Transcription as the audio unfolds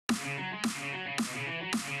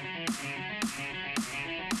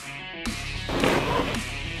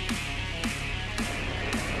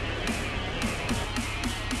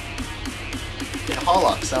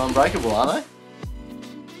Hilux, they're unbreakable, aren't they?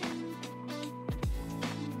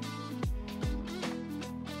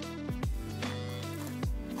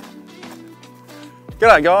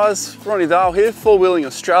 G'day guys, Ronny Dahl here, Four Wheeling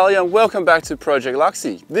Australia, and welcome back to Project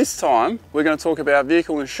Luxy. This time we're going to talk about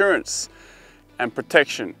vehicle insurance and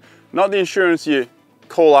protection. Not the insurance you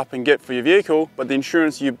call up and get for your vehicle, but the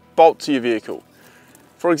insurance you bolt to your vehicle.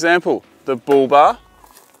 For example, the bull bar,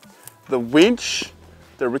 the winch,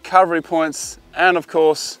 the recovery points, and of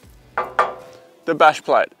course, the bash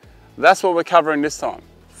plate. That's what we're covering this time.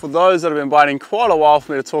 For those that have been waiting quite a while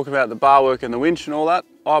for me to talk about the bar work and the winch and all that,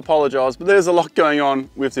 I apologise, but there's a lot going on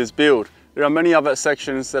with this build. There are many other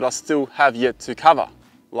sections that I still have yet to cover,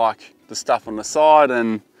 like the stuff on the side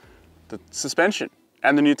and the suspension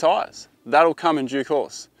and the new tyres. That'll come in due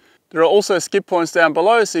course. There are also skip points down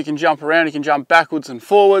below so you can jump around, you can jump backwards and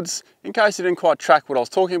forwards in case you didn't quite track what I was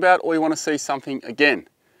talking about or you want to see something again.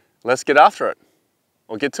 Let's get after it,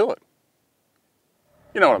 or get to it.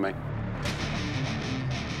 You know what I mean.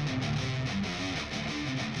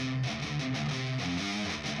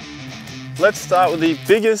 Let's start with the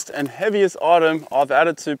biggest and heaviest item I've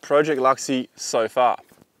added to Project Luxy so far.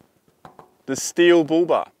 The steel bull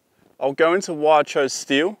bar. I'll go into why I chose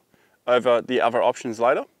steel over the other options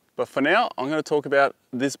later, but for now I'm going to talk about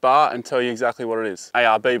this bar and tell you exactly what it is.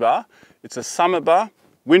 ARB bar. It's a Summit bar,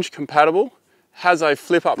 winch compatible, has a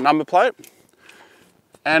flip up number plate,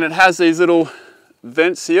 and it has these little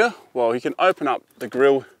vents here. Well, you can open up the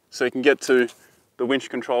grill so you can get to the winch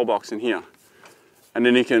control box in here, and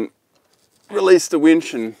then you can release the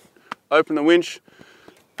winch and open the winch.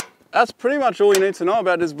 That's pretty much all you need to know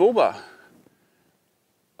about this bull bar.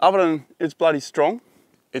 Other than it's bloody strong,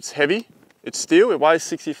 it's heavy, it's steel, it weighs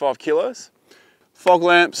 65 kilos. Fog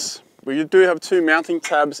lamps, we do have two mounting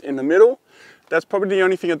tabs in the middle. That's probably the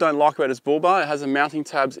only thing I don't like about this bull bar. It has a mounting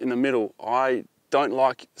tabs in the middle. I don't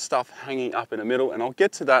like stuff hanging up in the middle, and I'll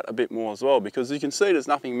get to that a bit more as well, because you can see there's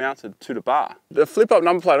nothing mounted to the bar. The flip up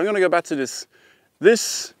number plate, I'm gonna go back to this.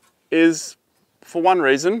 This is for one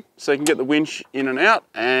reason, so you can get the winch in and out,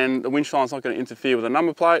 and the winch line's not going to interfere with the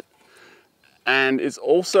number plate. And it's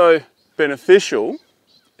also beneficial,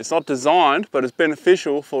 it's not designed, but it's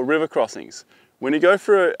beneficial for river crossings. When you go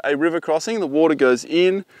through a river crossing, the water goes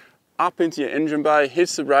in, up into your engine bay,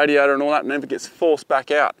 hits the radiator and all that, and then it gets forced back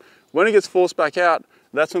out. When it gets forced back out,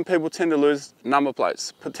 that's when people tend to lose number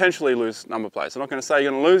plates, potentially lose number plates. I'm not going to say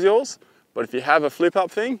you're going to lose yours, but if you have a flip up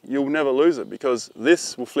thing, you'll never lose it, because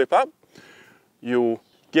this will flip up. You'll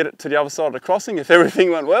get it to the other side of the crossing if everything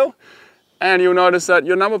went well, and you'll notice that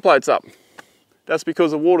your number plate's up. That's because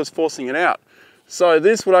the water's forcing it out. So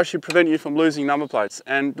this would actually prevent you from losing number plates.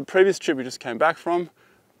 And the previous trip we just came back from,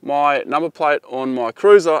 my number plate on my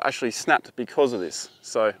cruiser actually snapped because of this.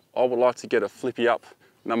 So I would like to get a flippy up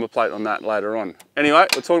number plate on that later on. Anyway,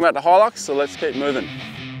 we're talking about the Hilux, so let's keep moving.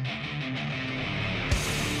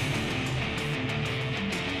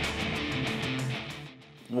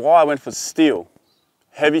 Why I went for steel,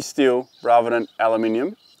 heavy steel rather than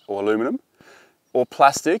aluminium or aluminum or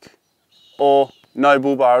plastic or no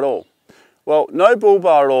bull bar at all. Well, no bull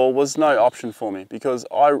bar at all was no option for me because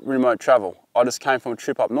I remote travel. I just came from a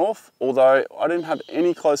trip up north, although I didn't have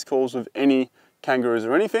any close calls with any kangaroos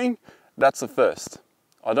or anything. That's the first.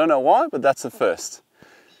 I don't know why, but that's the first.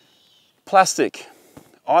 Plastic,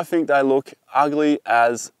 I think they look ugly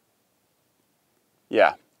as,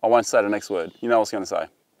 yeah, I won't say the next word. You know what I was going to say.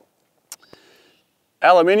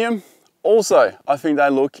 Aluminium, also, I think they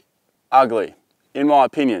look ugly, in my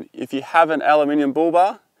opinion. If you have an aluminium bull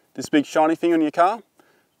bar, this big shiny thing on your car,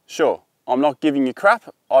 sure, I'm not giving you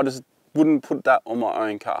crap, I just wouldn't put that on my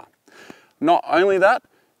own car. Not only that,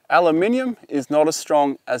 aluminium is not as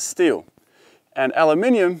strong as steel. And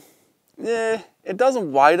aluminium, yeah, it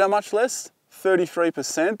doesn't weigh that much less,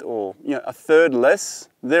 33% or a third less,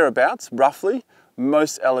 thereabouts, roughly.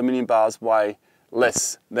 Most aluminium bars weigh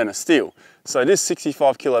less than a steel. So this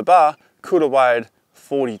 65 kilo bar could have weighed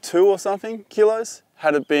 42 or something kilos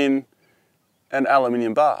had it been an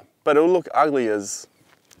aluminium bar. But it would look ugly as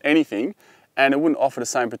anything, and it wouldn't offer the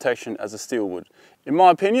same protection as a steel would. In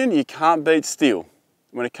my opinion, you can't beat steel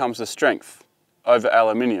when it comes to strength over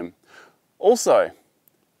aluminium. Also,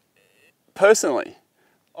 personally,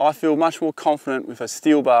 I feel much more confident with a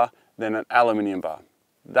steel bar than an aluminium bar.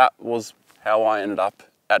 That was how I ended up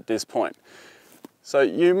at this point. So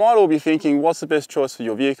you might all be thinking, what's the best choice for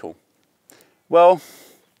your vehicle? Well,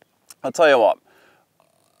 I'll tell you what,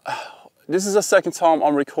 this is the second time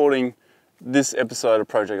I'm recording this episode of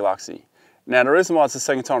Project Luxy. Now the reason why it's the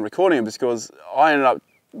second time recording it is because I ended up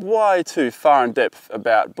way too far in depth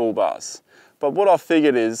about bull bars. But what I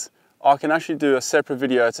figured is, I can actually do a separate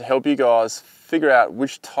video to help you guys figure out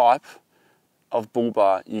which type of bull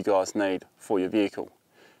bar you guys need for your vehicle.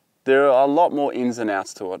 There are a lot more ins and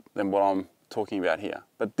outs to it than what I'm talking about here.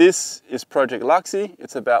 But this is Project Luxy.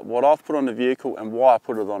 It's about what I've put on the vehicle and why I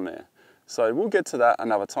put it on there. So we'll get to that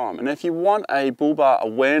another time. And if you want a bull bar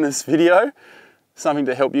awareness video, something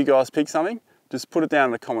to help you guys pick something, just put it down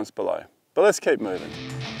in the comments below. But let's keep moving.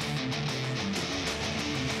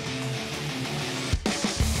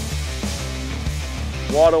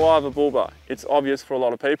 Why do I have a bull bar? It's obvious for a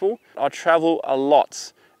lot of people. I travel a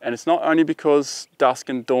lot, and it's not only because dusk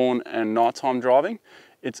and dawn and nighttime driving,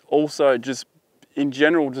 it's also just in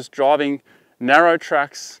general just driving narrow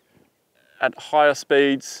tracks at higher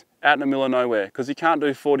speeds out in the middle of nowhere, because you can't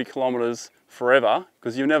do 40 kilometers forever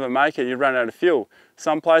because you never make it, you run out of fuel.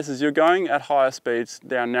 Some places you're going at higher speeds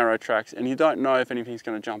down narrow tracks and you don't know if anything's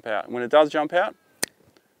going to jump out. When it does jump out,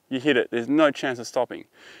 you hit it. There's no chance of stopping.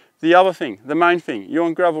 The other thing, the main thing, you're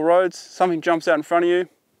on gravel roads, something jumps out in front of you,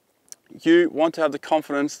 you want to have the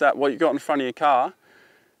confidence that what you got in front of your car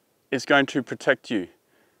is going to protect you.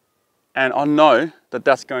 And I know that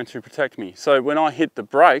that's going to protect me. So when I hit the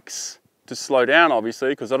brakes to slow down, obviously,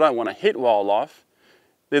 because I don't want to hit wildlife,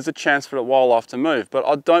 there's a chance for the wildlife to move, but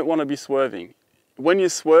I don't want to be swerving. When you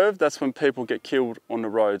swerve, that's when people get killed on the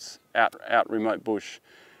roads out remote bush.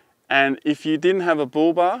 And if you didn't have a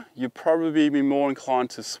bull bar, you'd probably be more inclined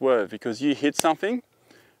to swerve, because you hit something,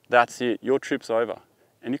 that's it, your trip's over.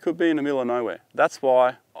 And you could be in the middle of nowhere. That's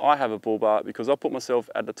why I have a bull bar, because I put myself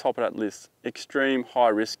at the top of that list, extreme high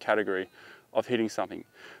risk category of hitting something.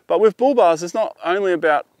 But with bull bars, it's not only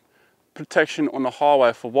about protection on the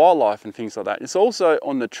highway for wildlife and things like that, it's also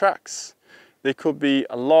on the tracks. There could be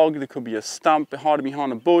a log, there could be a stump hiding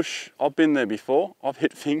behind a bush. I've been there before, I've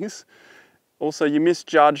hit things. Also, you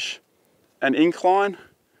misjudge an incline,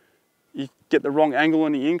 you get the wrong angle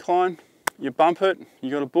on the incline, you bump it,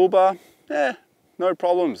 you got a bull bar, no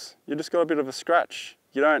problems. You just got a bit of a scratch.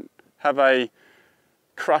 You don't have a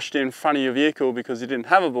crushed in front of your vehicle because you didn't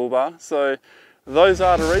have a bull bar. So those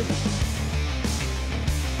are the reasons.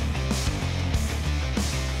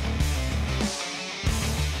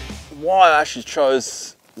 Why I actually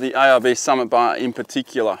chose the ARB Summit Bar in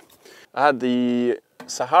particular. I had the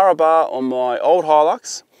Sahara bar on my old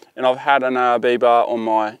Hilux, and I've had an ARB bar on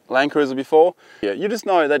my Land Cruiser before. Yeah, you just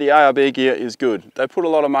know that the ARB gear is good. They put a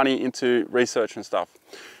lot of money into research and stuff.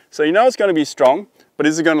 So you know it's going to be strong, but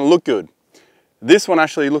is it going to look good? This one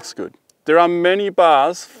actually looks good. There are many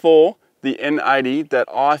bars for the N80 that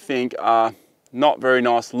I think are not very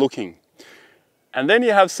nice looking. And then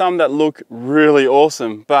you have some that look really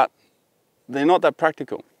awesome, but they're not that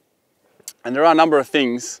practical. And there are a number of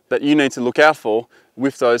things that you need to look out for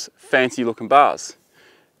with those fancy looking bars.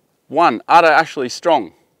 One, are they actually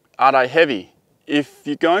strong? Are they heavy? If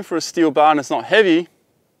you're going for a steel bar and it's not heavy,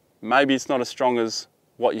 maybe it's not as strong as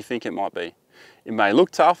what you think it might be. It may look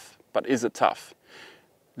tough, but is it tough?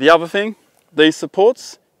 The other thing, these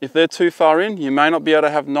supports, if they're too far in, you may not be able to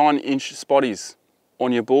have 9-inch spotties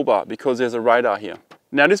on your bull bar because there's a radar here.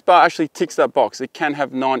 Now this bar actually ticks that box. It can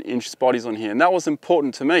have 9-inch spotties on here, and that was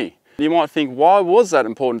important to me. You might think, why was that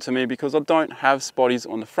important to me? Because I don't have spotties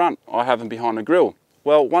on the front. I have them behind the grille.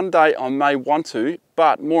 Well, one day I may want to,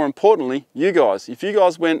 but more importantly, you guys, if you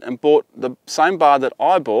guys went and bought the same bar that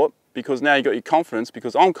I bought, because now you got your confidence,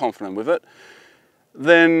 because I'm confident with it,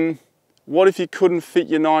 then what if you couldn't fit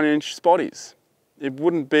your 9-inch spotties? It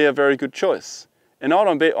wouldn't be a very good choice. And I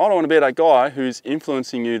don't want to be that guy who's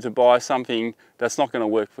influencing you to buy something that's not going to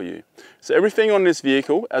work for you. So everything on this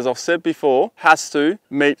vehicle, as I've said before, has to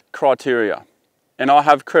meet criteria. And I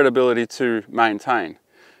have credibility to maintain.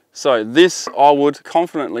 So this I would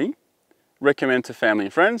confidently recommend to family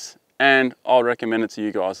and friends, and I'll recommend it to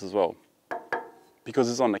you guys as well,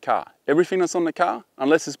 because it's on the car. Everything that's on the car,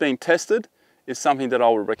 unless it's being tested, is something that I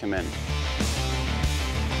would recommend.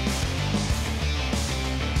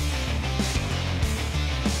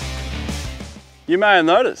 You may have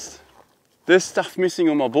noticed, there's stuff missing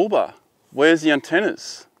on my bull bar. Where's the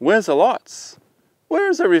antennas? Where's the lights? Where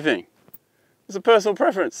is everything? It's a personal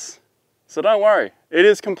preference. So don't worry, it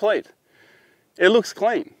is complete. It looks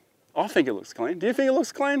clean. I think it looks clean. Do you think it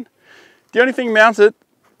looks clean? The only thing mounted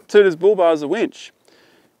to this bull bar is a winch.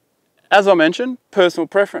 As I mentioned, personal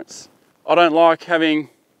preference. I don't like having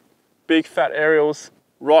big fat aerials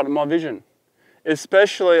right in my vision,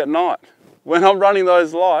 especially at night. When I'm running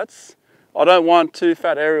those lights, I don't want two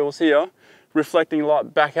fat aerials here reflecting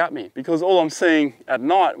light back at me, because all I'm seeing at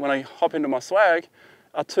night when I hop into my swag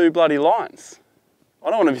are two bloody lines. I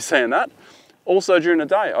don't want to be seeing that. Also during the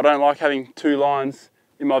day, I don't like having two lines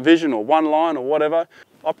in my vision, or one line or whatever.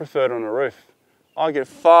 I prefer it on the roof. I get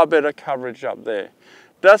far better coverage up there.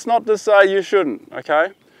 That's not to say you shouldn't, okay?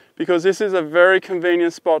 Because this is a very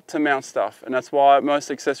convenient spot to mount stuff, and that's why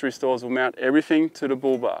most accessory stores will mount everything to the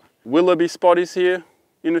bull bar. Will there be spotties here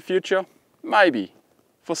in the future? Maybe.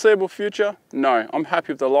 Foreseeable future? No. I'm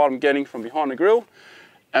happy with the light I'm getting from behind the grill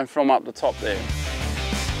and from up the top there.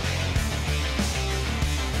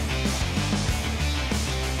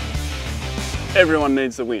 Everyone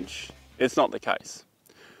needs a winch. It's not the case.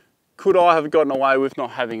 Could I have gotten away with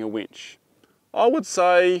not having a winch? I would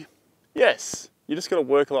say yes. You just got to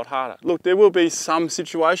work a lot harder. Look, there will be some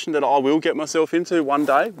situation that I will get myself into one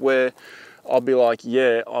day where I'll be like,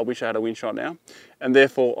 yeah, I wish I had a winch right now. And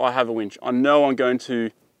therefore I have a winch. I know I'm going to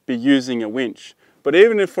be using a winch. But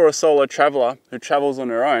even if for a solo traveler who travels on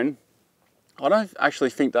their own, I don't actually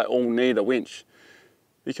think they all need a winch.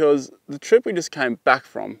 Because the trip we just came back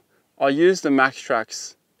from, I used the Max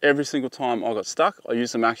Tracks every single time I got stuck. I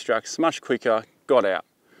used the Max Tracks much quicker, got out.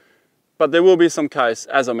 But there will be some case,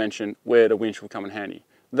 as I mentioned, where the winch will come in handy.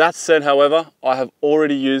 That said, however, I have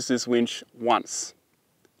already used this winch once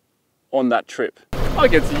on that trip. I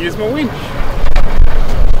get to use my winch.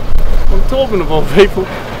 I'm talking of all people.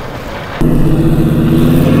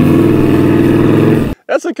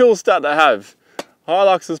 That's a cool stat to have.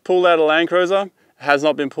 Hilux has pulled out a Land Cruiser, has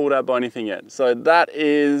not been pulled out by anything yet. So that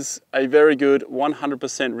is a very good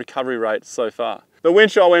 100% recovery rate so far. The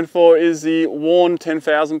winch I went for is the Warn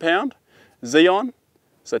 10,000 pound Xeon,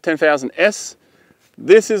 so 10,000 S.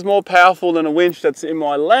 This is more powerful than a winch that's in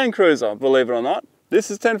my Land Cruiser, believe it or not. This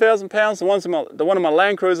is 10,000 pounds. The one in my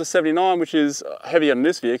Land Cruiser 79, which is heavier than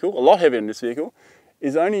this vehicle, a lot heavier than this vehicle,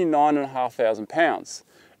 is only 9,500 pounds.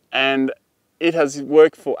 And it has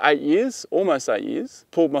worked for 8 years, almost 8 years.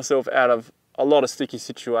 Pulled myself out of a lot of sticky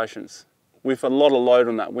situations with a lot of load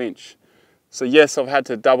on that winch. So yes, I've had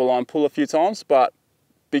to double line pull a few times, but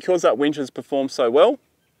because that winch has performed so well,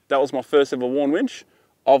 that was my first ever Warn winch,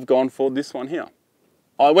 I've gone for this one here.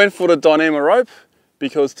 I went for the Dyneema rope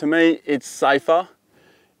because to me it's safer.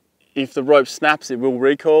 If the rope snaps, it will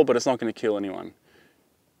recoil, but it's not going to kill anyone.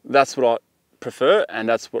 That's what I prefer, and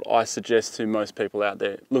that's what I suggest to most people out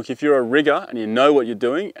there. Look, if you're a rigger and you know what you're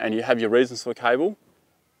doing and you have your reasons for cable,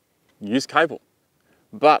 use cable.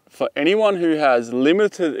 But for anyone who has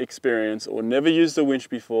limited experience or never used a winch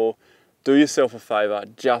before, do yourself a favor,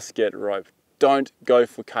 just get rope. Don't go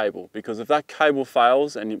for cable, because if that cable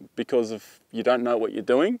fails and because of you don't know what you're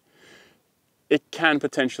doing, it can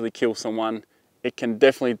potentially kill someone. It can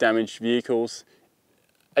definitely damage vehicles.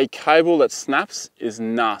 A cable that snaps is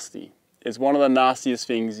nasty. It's one of the nastiest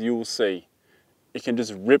things you will see. It can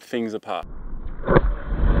just rip things apart.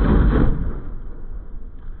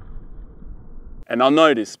 And I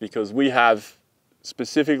know this because we have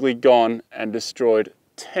specifically gone and destroyed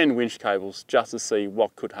 10 winch cables just to see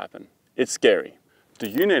what could happen. It's scary. Do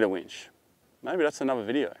you need a winch? Maybe that's another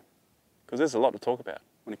video, because there's a lot to talk about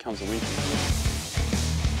when it comes to winching.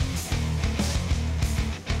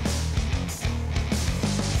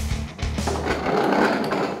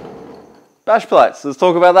 Bash plates, let's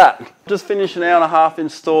talk about that. Just finished an 1.5 hour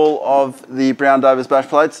install of the Brown Dover's bash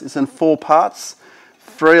plates. It's in 4 parts.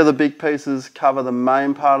 3 of the big pieces cover the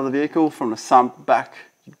main part of the vehicle, from the sump back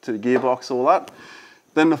to the gearbox, all that.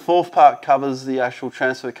 Then the 4th part covers the actual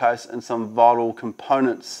transfer case and some vital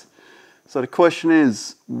components. So the question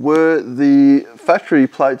is, were the factory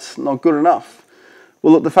plates not good enough?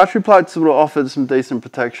 Well, look, the factory plates would have offered some decent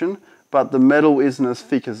protection, but the metal isn't as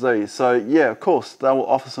thick as these. So yeah, of course, they will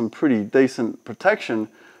offer some pretty decent protection,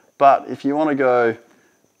 but if you want to go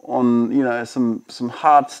on, you know, some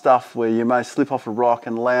hard stuff where you may slip off a rock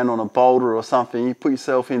and land on a boulder or something, you put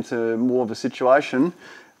yourself into more of a situation,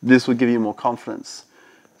 this will give you more confidence.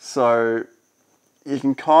 So you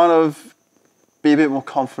can kind of be a bit more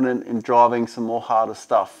confident in driving some more harder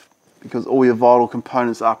stuff, because all your vital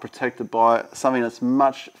components are protected by something that's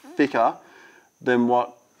much thicker than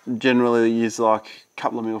what generally is like a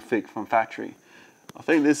couple of mil thick from factory. I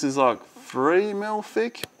think this is like 3 mil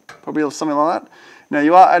thick, probably something like that. Now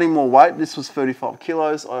you are adding more weight. This was 35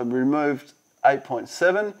 kilos. I removed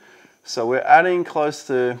 8.7. So we're adding close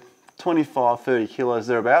to 25, 30 kilos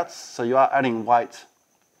thereabouts. So you are adding weight.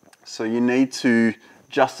 So you need to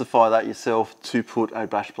justify that yourself to put a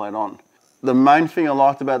bash plate on. The main thing I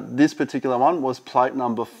liked about this particular one was plate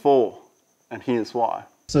number 4. And here's why.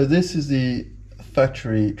 So this is the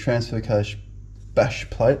factory transfer case bash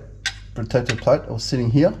plate, protected plate. I was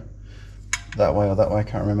sitting here, that way or that way, I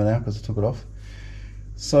can't remember now because I took it off.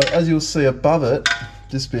 So as you'll see above it,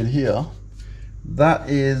 this bit here, that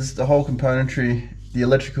is the whole componentry, the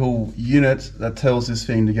electrical unit that tells this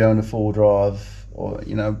thing to go into 4-wheel drive or,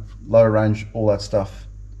 you know, low range, all that stuff.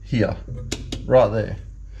 here, right there.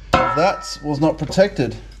 That was not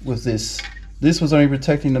protected with this. This was only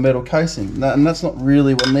protecting the metal casing, and that's not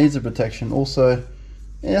really what needs a protection. Also,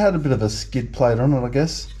 it had a bit of a skid plate on it, I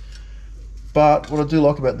guess. But what I do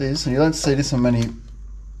like about this, and you don't see this on many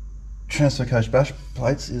transfer coach bash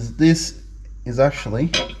plates, is this is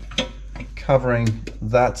actually covering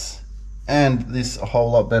that and this a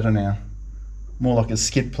whole lot better now. More like a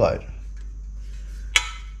skid plate.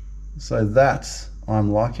 So that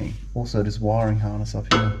I'm liking. Also this wiring harness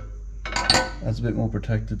up here, that's a bit more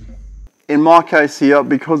protected. In my case here,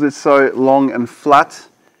 because it's so long and flat,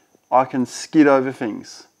 I can skid over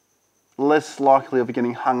things. Less likely of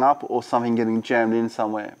getting hung up or something getting jammed in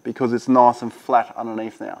somewhere because it's nice and flat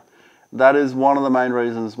underneath now. That is one of the main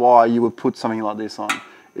reasons why you would put something like this on.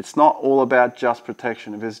 It's not all about just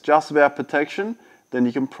protection. If it's just about protection, then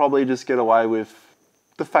you can probably just get away with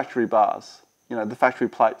the factory bars, you know, the factory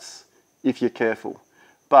plates, if you're careful.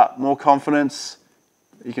 But more confidence,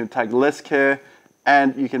 you can take less care,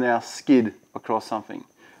 and you can now skid across something.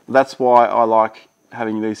 That's why I like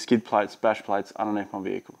having these skid plates, bash plates underneath my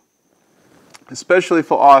vehicle. Especially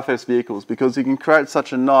for IFS vehicles, because you can create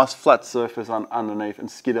such a nice flat surface underneath and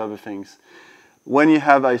skid over things. When you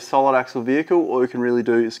have a solid axle vehicle, all you can really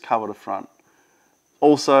do is cover the front.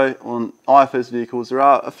 Also, on IFS vehicles, there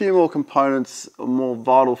are a few more components, more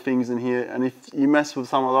vital things in here, and if you mess with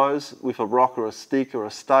some of those, with a rock or a stick or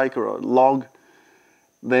a stake or a log,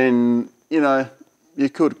 then, you know, you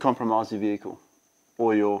could compromise your vehicle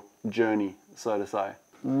or your journey, so to say.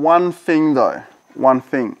 One thing though,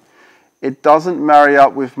 it doesn't marry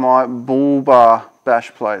up with my bull bar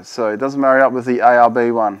bash plate, so it doesn't marry up with the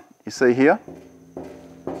ARB one. You see here?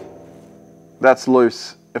 That's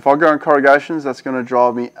loose. If I go in corrugations, that's going to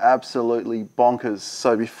drive me absolutely bonkers.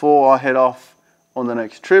 So before I head off on the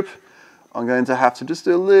next trip, I'm going to have to just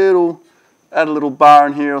do add a little bar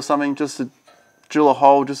in here or something, just to drill a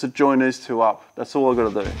hole, just to join these two up. That's all I've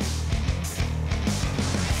got to do.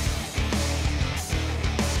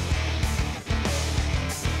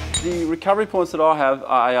 The recovery points that I have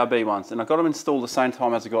are ARB ones, and I got them installed the same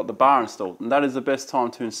time as I got the bar installed, and that is the best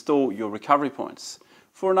time to install your recovery points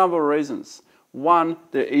for a number of reasons. One,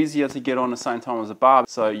 they're easier to get on the same time as a bar,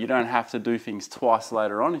 so you don't have to do things twice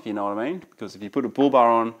later on, if you know what I mean, because if you put a bull bar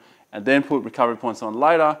on and then put recovery points on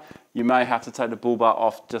later, you may have to take the bull bar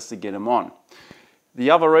off just to get them on.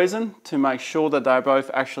 The other reason, to make sure that they both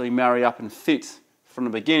actually marry up and fit from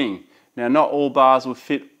the beginning. Now, not all bars will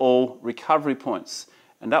fit all recovery points.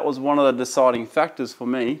 And that was one of the deciding factors for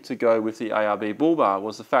me to go with the ARB bull bar,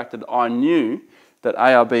 was the fact that I knew that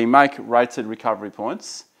ARB make rated recovery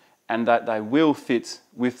points and that they will fit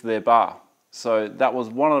with their bar. So that was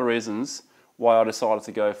one of the reasons why I decided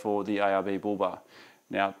to go for the ARB bull bar.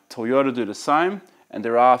 Now, Toyota do the same, and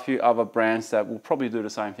there are a few other brands that will probably do the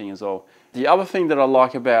same thing as well. The other thing that I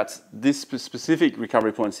like about this specific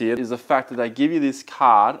recovery points here is the fact that they give you this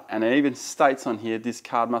card, and it even states on here, this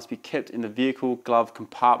card must be kept in the vehicle glove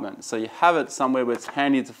compartment. So you have it somewhere where it's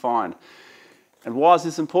handy to find. And why is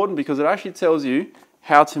this important? Because it actually tells you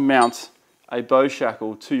how to mount a bow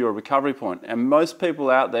shackle to your recovery point. And most people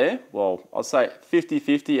out there, well, I'll say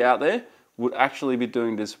 50-50 out there, would actually be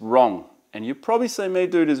doing this wrong. And you've probably seen me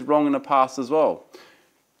do this wrong in the past as well.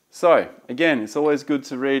 So, again, it's always good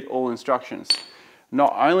to read all instructions.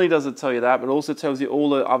 Not only does it tell you that, but it also tells you all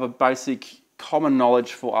the other basic common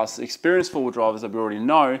knowledge for us experienced four-wheel drivers that we already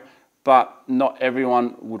know, but not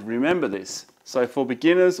everyone would remember this. So for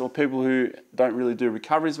beginners or people who don't really do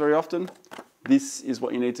recoveries very often, this is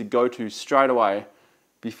what you need to go to straight away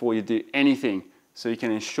before you do anything, so you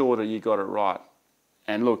can ensure that you got it right.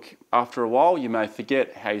 And look, after a while, you may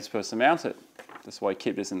forget how you're supposed to mount it. That's why you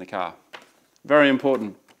keep this in the car. Very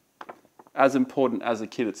important. As important as the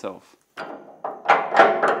kit itself.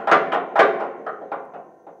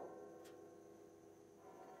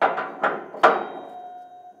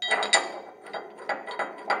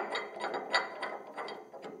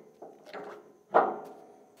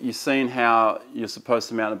 You've seen how you're supposed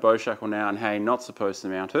to mount a bow shackle now and how you're not supposed to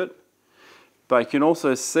mount it. But you can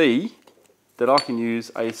also see that I can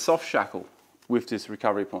use a soft shackle with this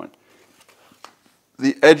recovery point.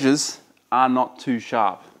 The edges are not too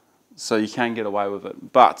sharp, so you can get away with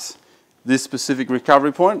it. But this specific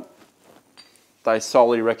recovery point, they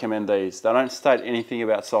solely recommend these. They don't state anything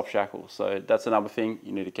about soft shackles, so that's another thing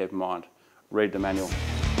you need to keep in mind. Read the manual.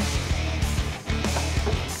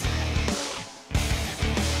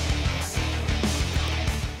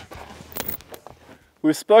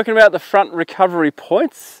 We've spoken about the front recovery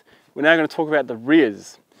points. We're now going to talk about the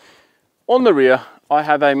rears. On the rear, I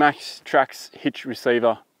have a Max Trax hitch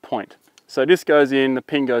receiver point. So this goes in, the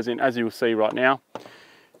pin goes in, as you will see right now.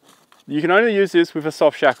 You can only use this with a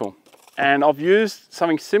soft shackle. And I've used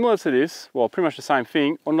something similar to this, well, pretty much the same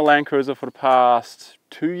thing, on the Land Cruiser for the past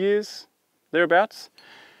 2 years, thereabouts.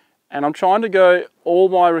 And I'm trying to go all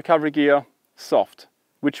my recovery gear soft,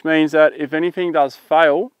 which means that if anything does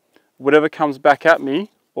fail, whatever comes back at me,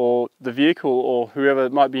 or the vehicle, or whoever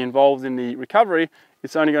might be involved in the recovery,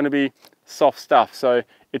 it's only going to be soft stuff. So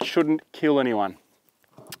it shouldn't kill anyone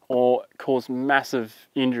or cause massive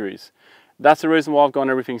injuries. That's the reason why I've gone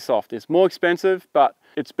everything soft. It's more expensive, but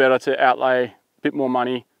it's better to outlay a bit more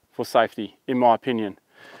money for safety, in my opinion.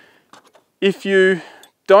 If you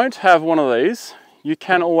don't have one of these, you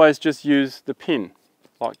can always just use the pin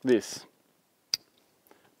like this.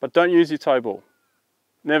 But don't use your toe ball.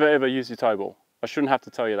 Never ever use your toe ball. I shouldn't have to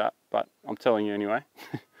tell you that, but I'm telling you anyway.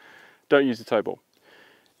 Don't use your toe ball.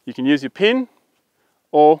 You can use your pin,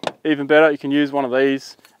 or even better, you can use one of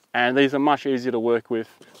these, and these are much easier to work with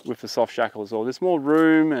the soft shackle as well. There's more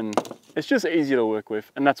room and it's just easier to work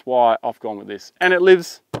with, and that's why I've gone with this. And it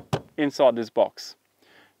lives inside this box.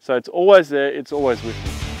 So it's always there, it's always with me.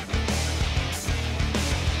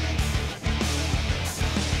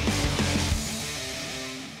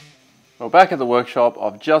 Well, back at the workshop,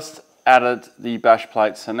 I've just added the bash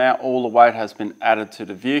plate, so now all the weight has been added to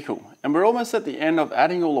the vehicle. And we're almost at the end of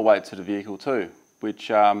adding all the weight to the vehicle too, which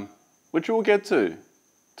we'll get to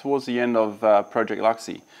towards the end of Project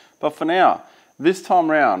Luxy. But for now, this time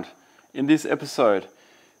round, in this episode,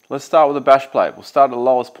 let's start with the bash plate. We'll start at the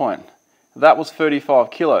lowest point. That was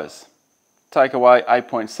 35 kilos. Take away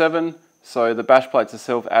 8.7, so the bash plates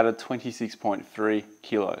itself added 26.3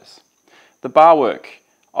 kilos. The bar work,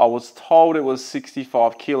 I was told it was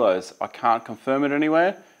 65 kilos. I can't confirm it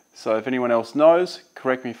anywhere, so if anyone else knows,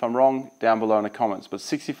 correct me if I'm wrong down below in the comments, but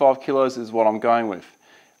 65 kilos is what I'm going with.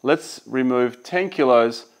 Let's remove 10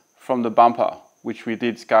 kilos from the bumper, which we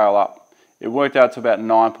did scale up. It worked out to about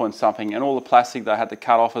 9 point something, and all the plastic they had to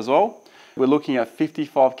cut off as well. We're looking at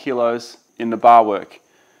 55 kilos in the bar work.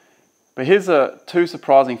 But here's two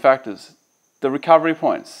surprising factors. The recovery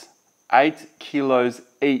points, 8 kilos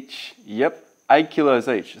each. Yep, 8 kilos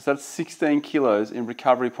each. So that's 16 kilos in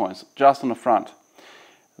recovery points just on the front.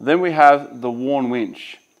 Then we have the worn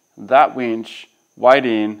winch. That winch weighed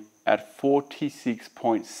in at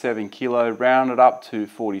 46.7 kilo, rounded up to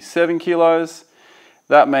 47 kilos.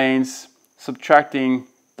 That means subtracting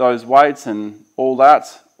those weights and all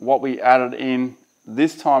that, what we added in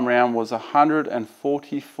this time round was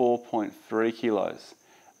 144.3 kilos.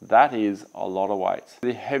 That is a lot of weight.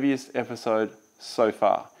 The heaviest episode so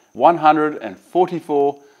far.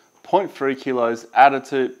 144.3 kilos added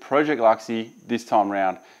to Project Luxy this time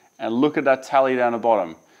round. And look at that tally down the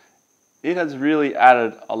bottom. It has really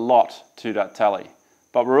added a lot to that tally.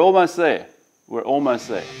 But we're almost there. We're almost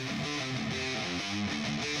there.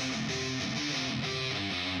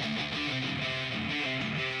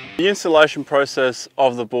 The installation process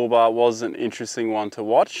of the bull bar was an interesting one to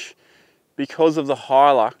watch. Because of the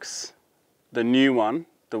Hilux, the new one,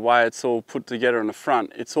 the way it's all put together in the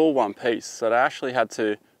front, it's all one piece. So they actually had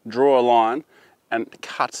to draw a line and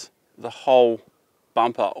cut the whole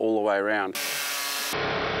bumper all the way around.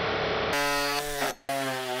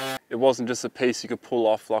 It wasn't just a piece you could pull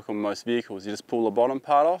off like on most vehicles. You just pull the bottom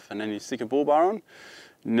part off and then you stick a bull bar on.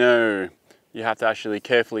 No, you have to actually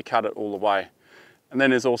carefully cut it all the way. And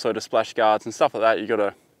then there's also the splash guards and stuff like that you got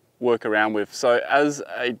to work around with. So as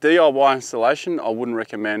a DIY installation, I wouldn't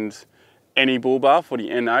recommend any bull bar for the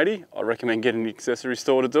N80. I recommend getting the accessory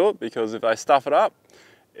store to do it, because if they stuff it up,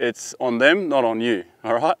 it's on them, not on you,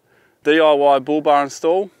 all right? DIY bull bar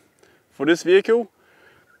install for this vehicle,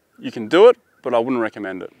 you can do it, but I wouldn't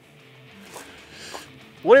recommend it.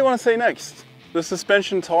 What do you want to see next? The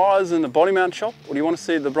suspension tyres and the body mount shop, or do you want to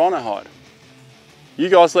see the Bryno hide? You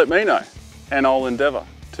guys let me know, and I'll endeavour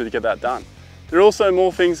to get that done. There are also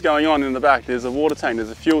more things going on in the back. There's a water tank, there's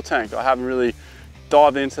a fuel tank. I haven't really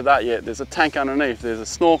dived into that yet. There's a tank underneath, there's a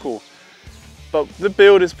snorkel. But the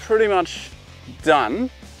build is pretty much done.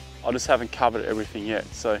 I just haven't covered everything yet.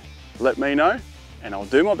 So let me know and I'll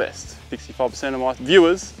do my best. 65% of my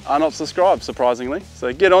viewers are not subscribed, surprisingly.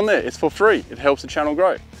 So get on there, it's for free. It helps the channel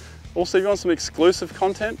grow. Also, if you want some exclusive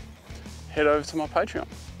content, head over to my Patreon.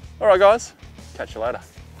 All right guys, catch you later.